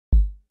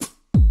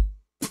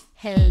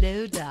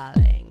Hello,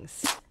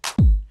 darlings.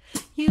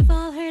 You've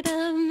all heard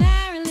of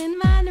Marilyn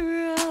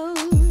Monroe.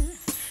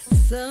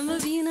 Some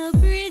of you know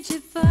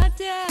Bridget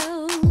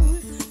Bardot.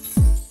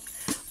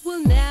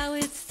 Well, now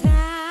it's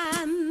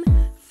time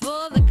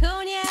for the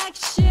Cognac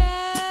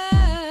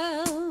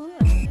Show.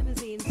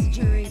 Limousines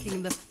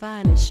drinking the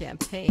finest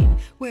champagne,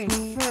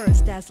 wearing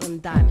furs, dazzling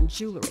diamond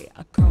jewelry.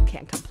 A girl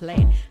can't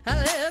complain. I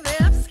live the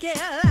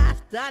upscale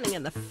life, dining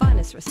in the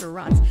finest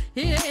restaurants,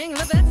 eating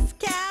the best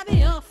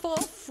caviar for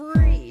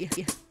free.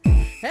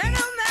 And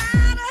no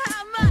matter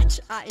how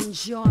much I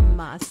enjoy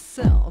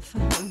myself,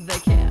 they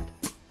can't.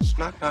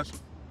 Knock, knock.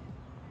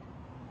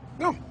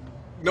 No.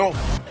 No.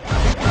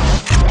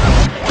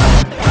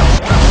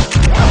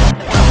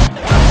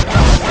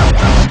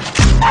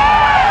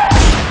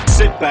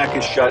 Sit back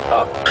and shut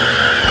up.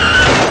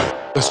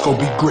 Let's go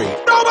be great.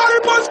 Nobody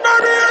puts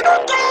baby in the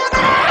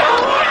corner!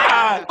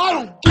 I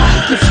don't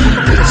get to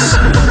feel this.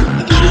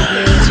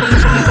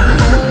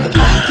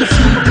 To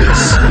feel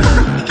this.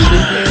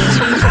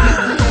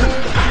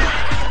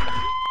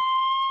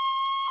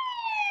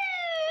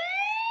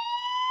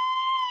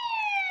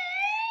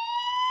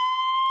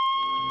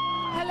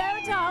 Hello,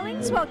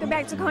 darlings. Welcome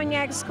back to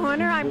Cognac's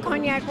Corner. I'm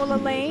Cognac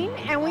Wellerlane,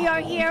 and we are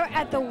here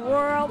at the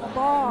World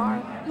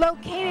Bar,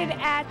 located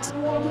at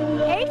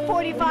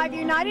 845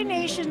 United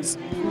Nations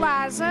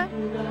Plaza.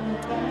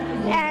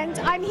 And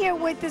I'm here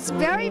with this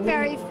very,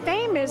 very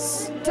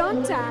famous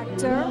stunt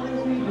actor,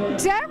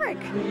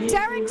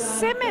 Derrek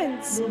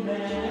Simmons.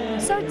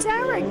 So,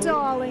 Derrek,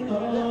 darling,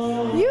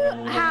 you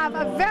have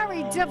a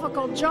very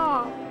difficult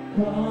job.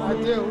 I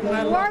do. And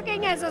I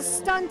working as a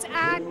stunt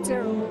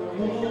actor.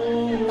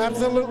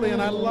 Absolutely,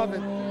 and I love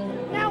it.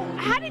 Now,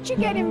 how did you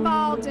get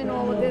involved in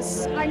all of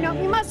this? I know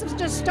you must have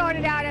just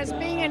started out as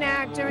being an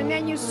actor, and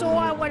then you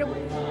saw what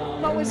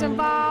was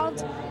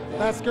involved.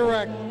 That's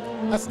correct.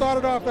 I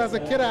started off as a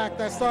kid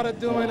actor. I started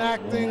doing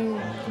acting.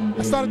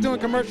 I started doing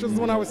commercials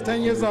when I was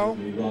 10 years old,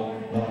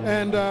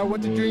 and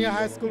went to junior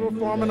high school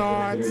performing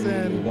arts.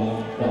 And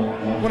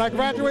when I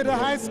graduated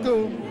high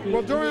school,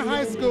 well, during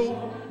high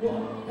school,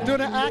 doing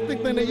the acting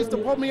thing, they used to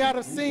pull me out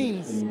of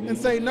scenes and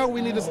say, no, we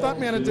need a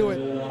stuntman to do it.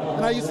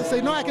 And I used to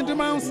say, no, I can do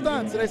my own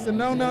stunts. And they said,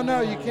 no, no,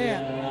 no, you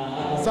can't.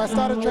 So I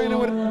started training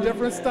with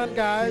different stunt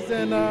guys,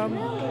 and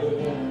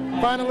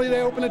finally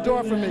they opened the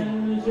door for me.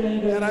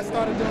 And I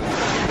started doing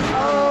stunts.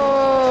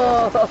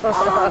 Oh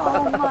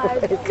my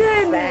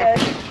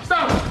goodness.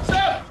 Stop!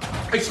 Stop!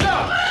 Hey,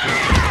 stop!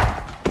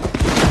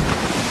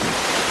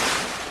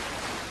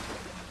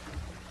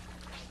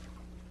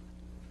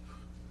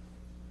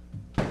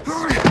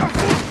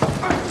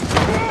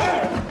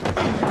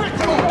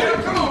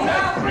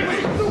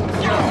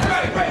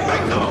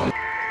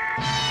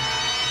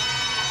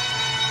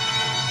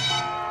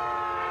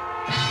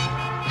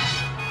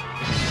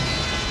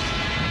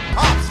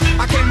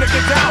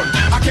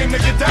 I came to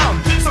get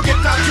down, so get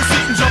out your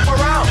seat and jump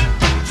around.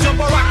 Jump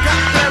a rock, got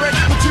Derek,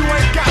 but you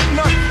ain't got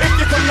none. If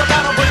you come to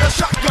battle, bring a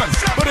shotgun.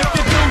 But if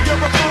you do,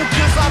 you're a fool,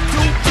 'cause I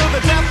do to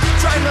the death.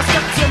 Trying to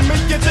step to me,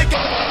 you take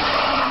it.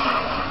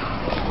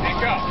 Hey,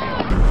 go.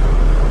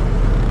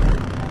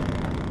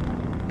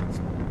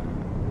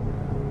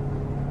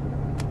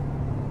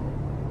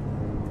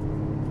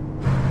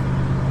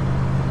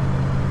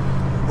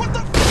 What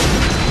the?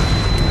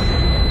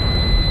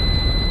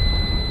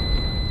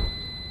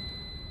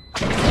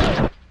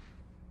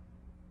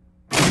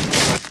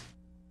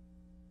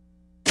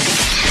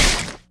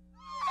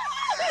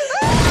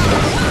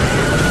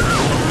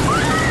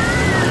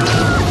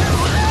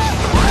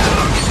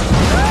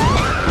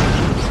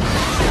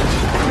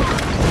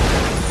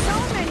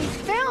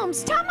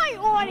 Tell my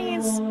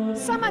audience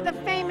some of the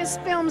famous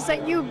films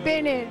that you've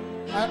been in.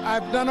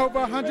 I've done over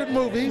 100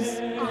 movies.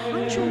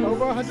 100?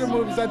 Over 100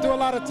 movies. I do a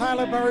lot of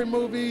Tyler Perry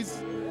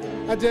movies.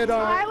 I did.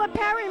 Tyler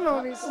Perry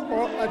movies.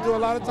 I do a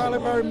lot of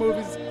Tyler Perry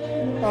movies.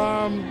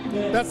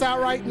 That's out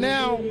right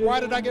now. Why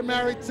Did I Get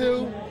Married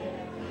To?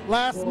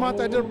 Last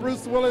month I did a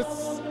Bruce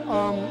Willis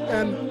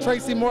and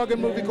Tracy Morgan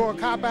movie called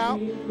Cop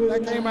Out.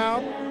 That came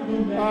out.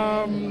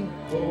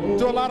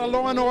 Do a lot of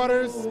Law and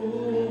Orders.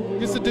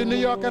 Used to do New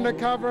York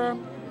Undercover.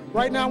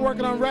 Right now I'm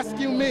working on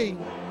Rescue Me.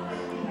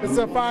 It's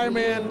a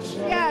fireman.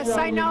 Yes,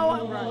 I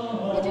know.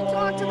 Did you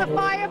talk to the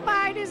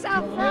firefighters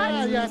out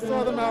front? Yeah, I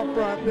saw them out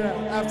front. Yeah,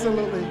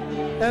 absolutely.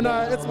 And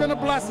it's been a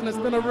blessing. It's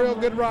been a real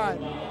good ride.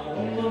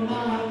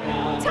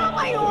 Tell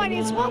my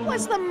audience, what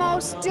was the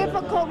most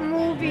difficult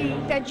movie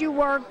that you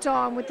worked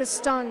on with the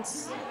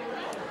stunts?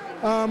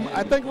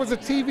 I think it was a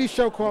TV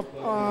show called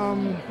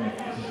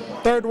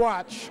Third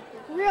Watch.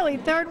 Really?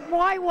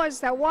 Why was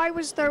that? Why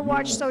was Third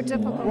Watch so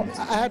difficult? Well,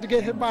 I had to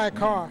get hit by a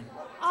car.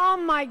 Oh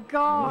my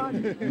God.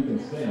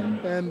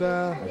 And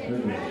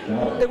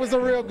it was a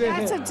real good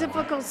That's hit. a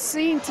difficult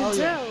scene to do.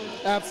 Yeah,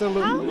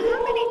 absolutely. How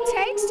many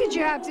takes did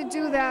you have to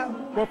do that?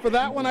 Well, for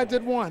that one I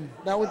did one.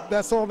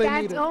 That's all they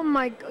needed. Oh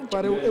my God.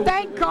 But it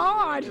Thank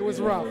God. It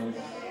was rough.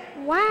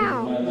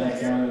 Wow.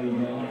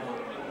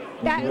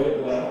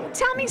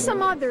 Tell me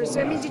some others.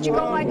 I mean, did you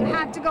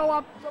have to go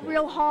up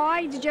real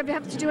high? Did you ever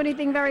have to do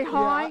anything very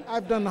high? Yeah,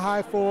 I've done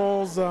high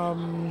falls,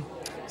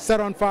 set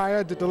on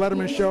fire. Did the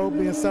Letterman show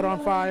being set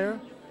on fire.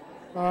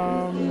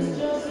 I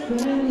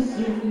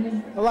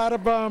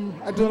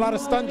do a lot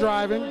of stunt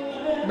driving,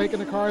 making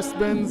the car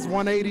spins,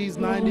 180s,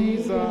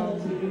 90s.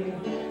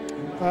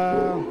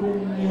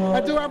 I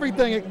do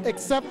everything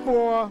except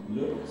for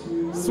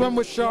swim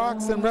with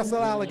sharks and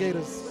wrestle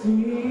alligators.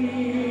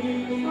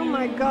 Oh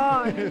my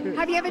God.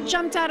 Have you ever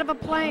jumped out of a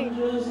plane?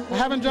 I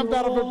haven't jumped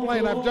out of a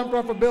plane. I've jumped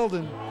off a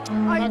building.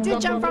 Oh, you did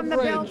jump from the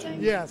bridge.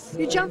 building? Yes.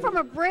 You jumped from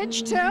a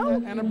bridge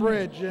too? And a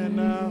bridge, and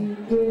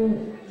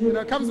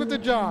it comes with the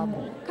job.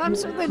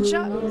 Comes with the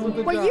job.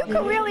 Well, you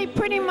can really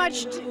pretty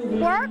much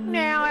work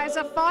now as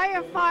a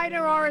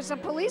firefighter or as a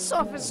police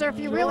officer if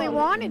you really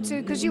wanted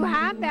to, because you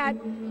have that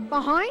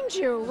behind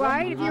you,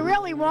 right? If you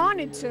really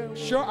wanted to.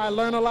 Sure, I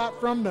learn a lot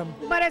from them.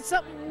 But it's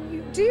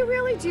do you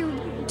really do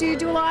you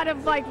do a lot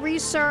of like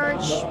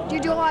research? Do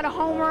you do a lot of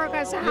homework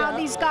as to how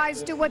these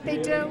guys do what they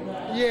do?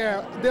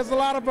 Yeah, there's a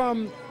lot of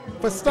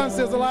for stunts,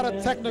 there's a lot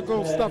of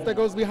technical stuff that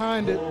goes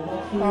behind it.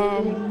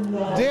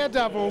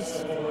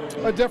 Daredevils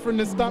are different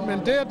than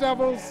stuntmen.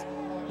 Daredevils,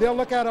 they'll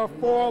look at a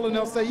fall and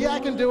they'll say, yeah, I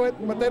can do it,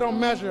 but they don't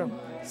measure.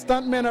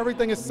 Stuntmen,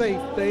 everything is safe.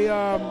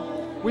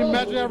 We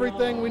measure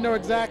everything. We know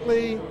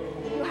exactly.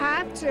 You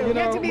have to. You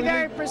have to be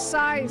very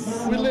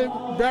precise. We leave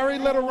very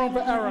little room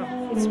for error.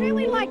 It's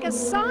really like a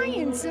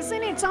science,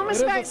 isn't it? It's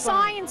almost very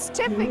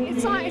scientific.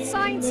 It's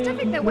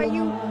scientific the way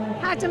you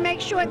have to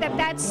make sure that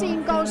that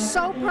scene goes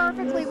so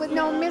perfectly with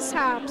no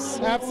mishaps.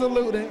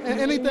 Absolutely. And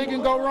anything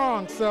can go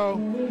wrong. So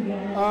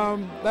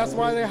that's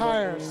why they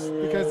hire us,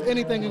 because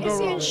anything can go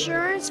wrong. Is the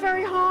insurance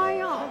very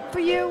high for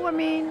you? I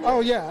mean.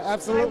 Oh, yeah,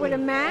 absolutely. I would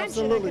imagine.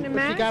 Absolutely. I can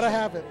imagine. But you got to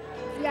have it.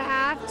 You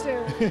have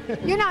to.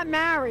 You're not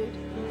married.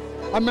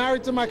 I'm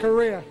married to my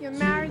career. You're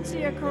married to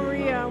your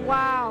career.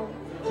 Wow.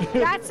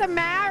 That's a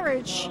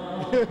marriage.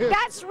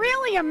 That's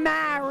really a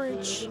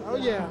marriage. Oh,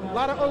 yeah. A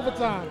lot of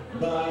overtime.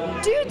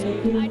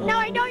 Now,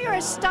 I know you're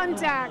a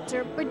stunt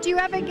actor, but do you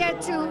ever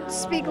get to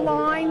speak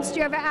lines? Do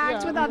you ever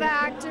act with other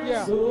actors?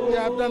 Yeah.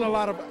 Yeah, I've done a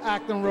lot of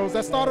acting roles.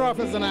 I started off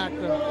as an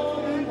actor.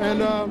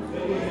 And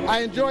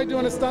I enjoy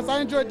doing the stunts. I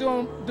enjoy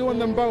doing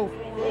them both.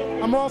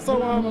 I'm also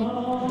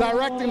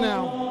directing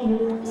now.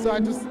 So I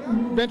just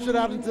ventured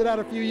out into that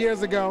a few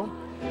years ago.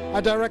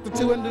 I directed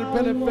 2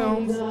 independent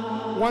films.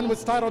 One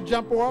was titled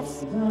Jump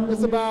Offs.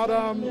 It's about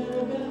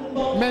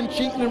men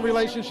cheating in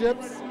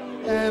relationships.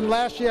 And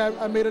last year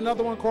I made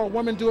another one called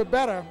Women Do It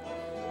Better.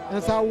 And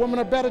it's how women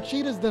are better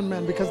cheaters than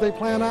men because they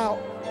plan out.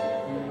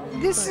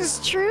 This is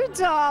true,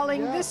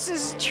 darling. Yeah. This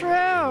is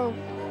true.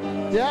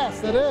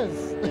 Yes, it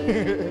is.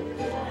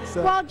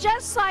 So. Well,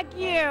 just like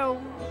you,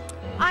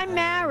 I'm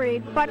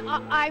married, but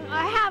I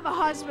have a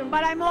husband,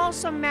 but I'm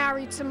also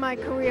married to my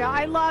career.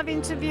 I love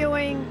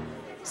interviewing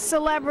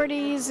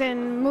celebrities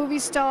and movie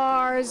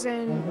stars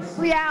and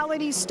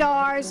reality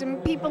stars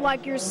and people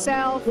like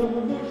yourself.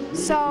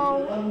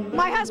 So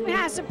my husband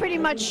has to pretty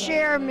much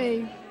share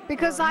me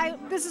because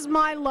this is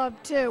my love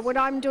too, what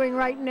I'm doing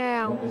right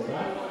now.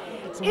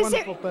 It's a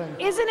wonderful thing.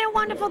 Isn't it a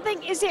wonderful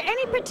thing? Is there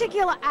any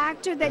particular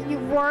actor that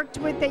you've worked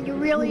with that you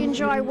really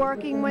enjoy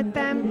working with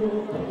them?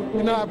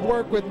 You know, I've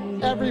worked with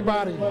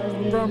everybody,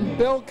 from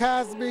Bill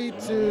Cosby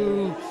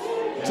to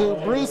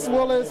Bruce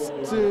Willis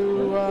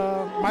to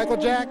Michael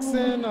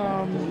Jackson.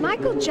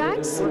 Michael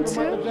Jackson too?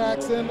 Michael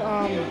Jackson.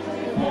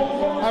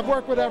 I've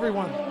worked with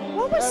everyone.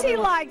 What was he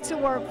like to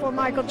work for,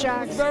 Michael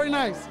Jackson? He was very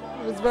nice.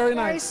 He was very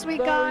nice. Very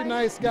sweet guy. Very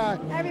nice guy.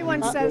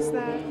 Everyone says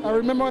that. I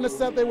remember on the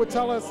set they would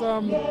tell us,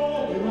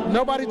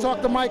 nobody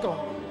talked to Michael.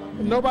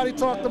 Nobody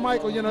talked to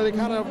Michael. You know, they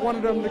kind of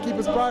wanted him to keep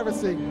his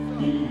privacy.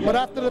 But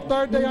after the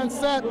 3rd day on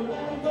set,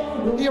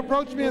 he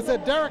approached me and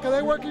said, Derrek, are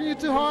they working you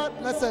too hard?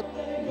 And I said,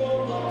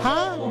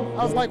 huh?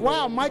 I was like,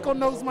 wow, Michael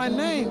knows my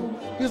name.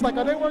 He was like,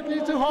 are they working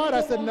you too hard?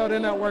 I said, no, they're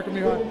not working me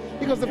hard.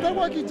 He goes, if they're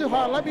working you too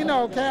hard, let me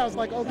know, okay? I was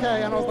like,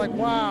 okay. And I was like,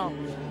 wow.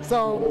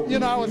 So, you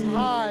know, I was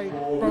high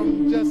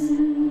from just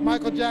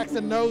Michael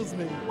Jackson knows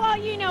me. Well,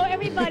 you know,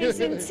 everybody's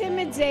very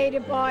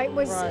intimidated by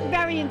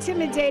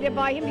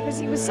him because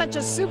he was such a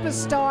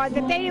superstar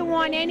that they didn't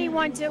want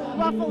anyone to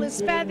ruffle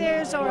his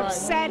feathers or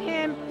upset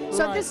him.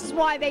 So this is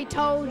why they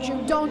told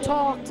you, don't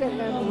talk to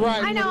him.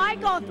 Right. I know, I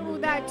go through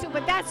that too,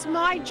 but that's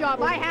my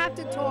job. I have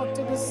to talk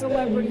to the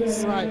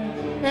celebrities. Right.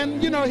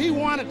 And, you know, he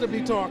wanted to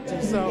be talked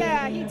to, so.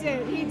 Yeah, he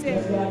did.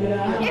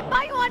 If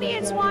my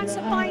audience wants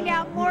to find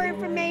out more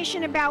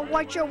information about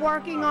what you're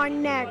working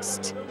on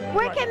next,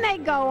 where can they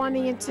go on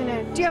the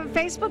internet? Do you have a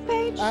Facebook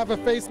page? I have a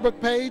Facebook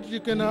page. You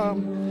can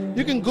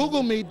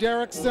Google me,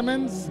 Derrek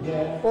Simmons,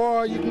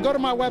 or you can go to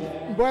my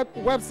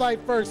website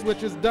first,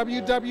 which is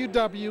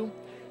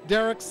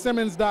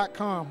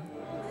www.DerrekSimmons.com.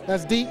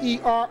 That's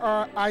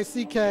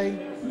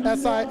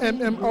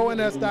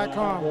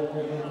DerrekSimmons.com.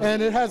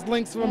 And it has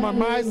links for my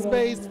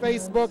MySpace,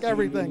 Facebook,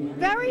 everything.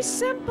 Very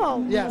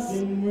simple.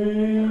 Yes.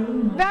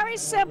 Very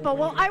simple.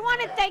 Well, I want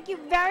to thank you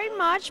very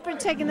much for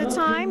taking the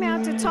time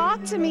out to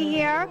talk to me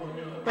here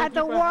at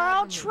the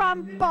World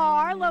Trump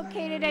Bar,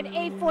 located at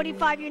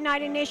 845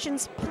 United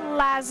Nations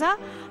Plaza.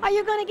 Are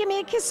you going to give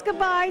me a kiss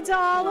goodbye,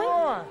 darling?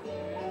 Sure.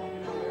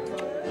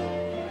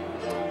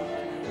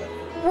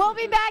 We'll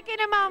be back in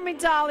a moment,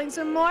 darlings,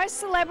 with more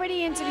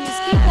celebrity interviews.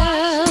 Keep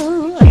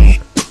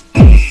watching.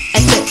 I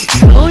said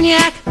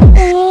cognac,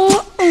 ooh,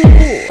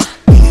 ooh.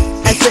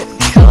 I said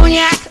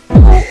cognac,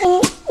 ooh,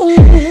 ooh,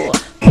 ooh.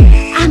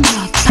 I'm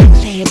a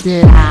bubbly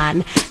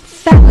blonde,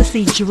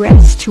 fabulously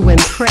dressed to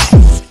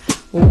impress.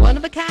 One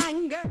of a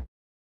kind girl.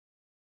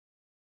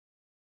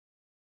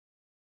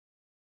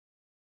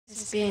 This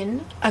has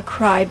been a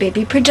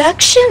Crybaby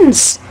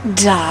Productions,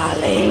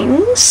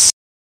 darlings.